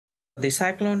The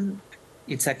cyclone,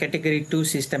 it's a Category 2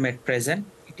 system at present.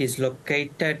 It is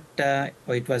located,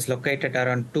 or it was located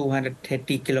around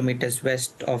 230 kilometers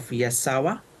west of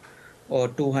Yasawa, or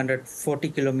 240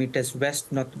 kilometers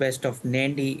west-northwest of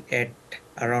Nandi at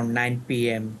around 9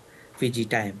 p.m. Fiji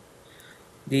time.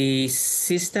 The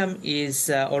system is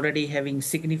already having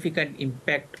significant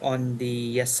impact on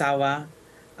the Yasawa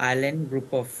Island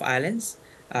group of islands,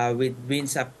 with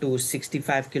winds up to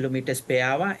 65 kilometers per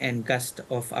hour and gusts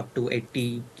of up to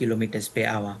 80 kilometers per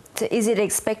hour. So is it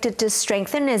expected to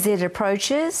strengthen as it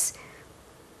approaches?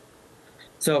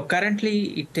 So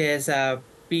currently it has a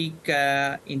peak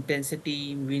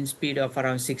intensity wind speed of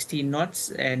around 60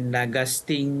 knots and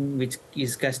gusting, which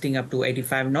is gusting up to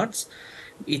 85 knots.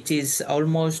 It is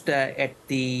almost at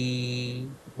the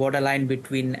borderline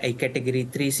between a Category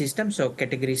 3 system. So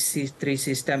Category 3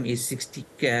 system is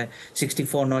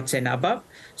 64 knots and above.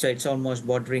 So it's almost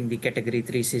bordering the Category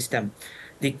 3 system.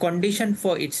 The condition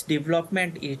for its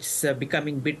development is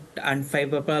becoming a bit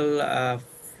unfavorable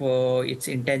for its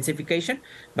intensification,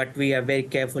 but we are very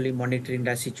carefully monitoring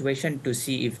the situation to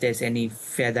see if there's any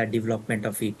further development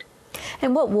of it.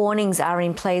 And what warnings are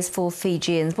in place for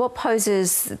Fijians? What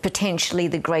poses potentially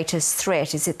the greatest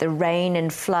threat? Is it the rain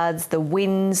and floods, the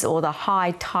winds, or the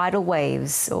high tidal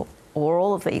waves, or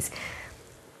all of these?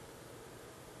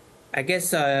 I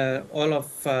guess all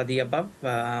of the above,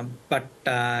 but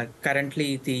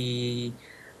currently the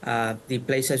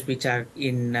places which are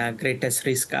in greatest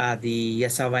risk are the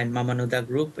Yasawa and Mamanuca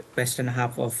group, western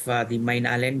half of the main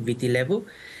island, Vitilevu,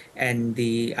 and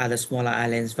the other smaller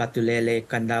islands, Vatulele,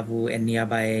 Kandavu, and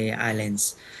nearby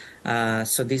islands.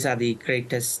 So these are the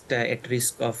greatest at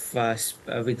risk of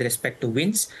with respect to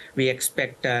winds. We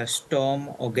expect storm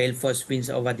or gale force winds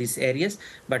over these areas,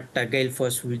 but gale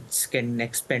force winds can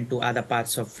expand to other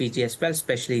parts of Fiji as well,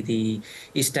 especially the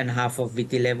eastern half of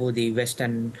Vitilevu, the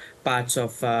western parts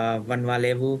of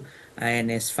Vanuatu,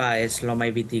 and as far as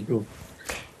Lomaiviti group.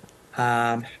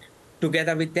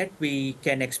 Together with that, we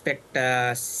can expect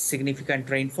significant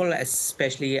rainfall,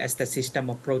 especially as the system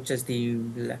approaches the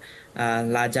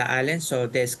larger islands. So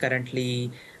there's currently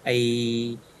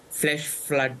a flash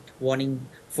flood warning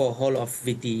for whole of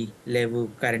Viti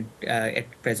Levu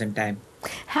at present time.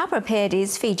 How prepared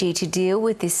is Fiji to deal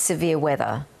with this severe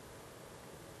weather?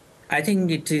 I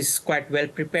think it is quite well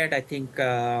prepared. I think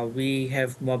we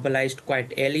have mobilized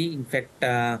quite early. In fact,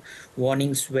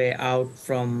 warnings were out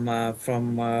from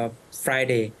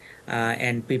Friday,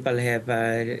 and people have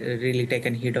really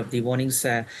taken heed of the warnings.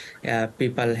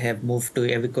 People have moved to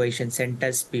evacuation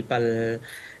centers. People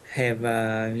have,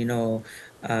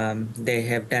 they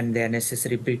have done their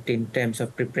necessary bit in terms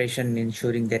of preparation,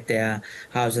 ensuring that their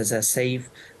houses are safe.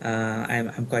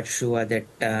 I'm quite sure that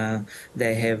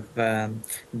they have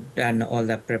done all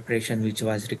the preparation which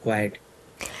was required.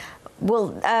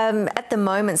 Well, at the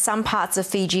moment, some parts of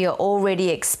Fiji are already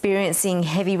experiencing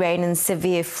heavy rain and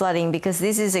severe flooding because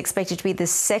this is expected to be the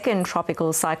second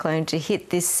tropical cyclone to hit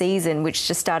this season, which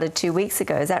just started 2 weeks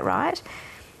ago. Is that right?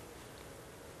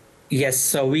 Yes,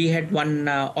 so we had one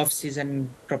off-season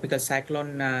tropical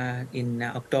cyclone in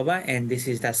October, and this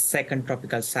is the second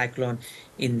tropical cyclone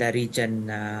in the region,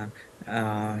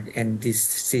 and this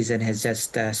season has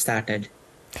just started.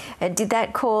 Did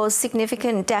that cause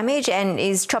significant damage, and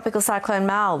is Tropical Cyclone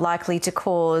Mal likely to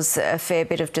cause a fair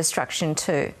bit of destruction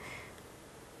too?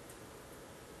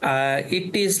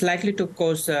 It is likely to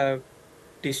cause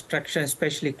destruction,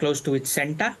 especially close to its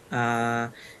center.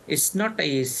 It's not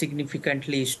a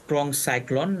significantly strong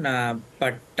cyclone,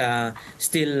 but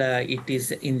still it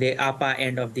is in the upper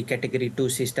end of the Category 2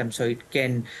 system, so it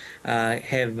can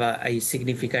have a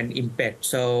significant impact.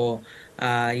 So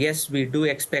yes, we do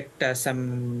expect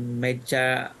some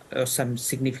major or some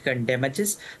significant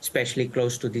damages, especially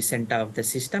close to the center of the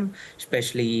system,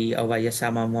 especially over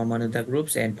Yasawa Mamanuca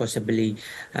groups, and possibly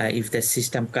if the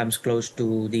system comes close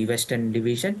to the western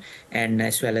division, and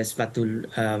as well as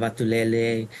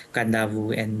Vatulele,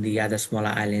 Kandavu, and the other smaller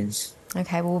islands.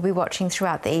 Okay, well, we'll be watching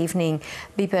throughout the evening.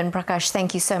 Bipen Prakash,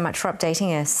 thank you so much for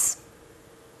updating us.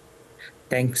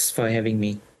 Thanks for having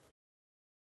me.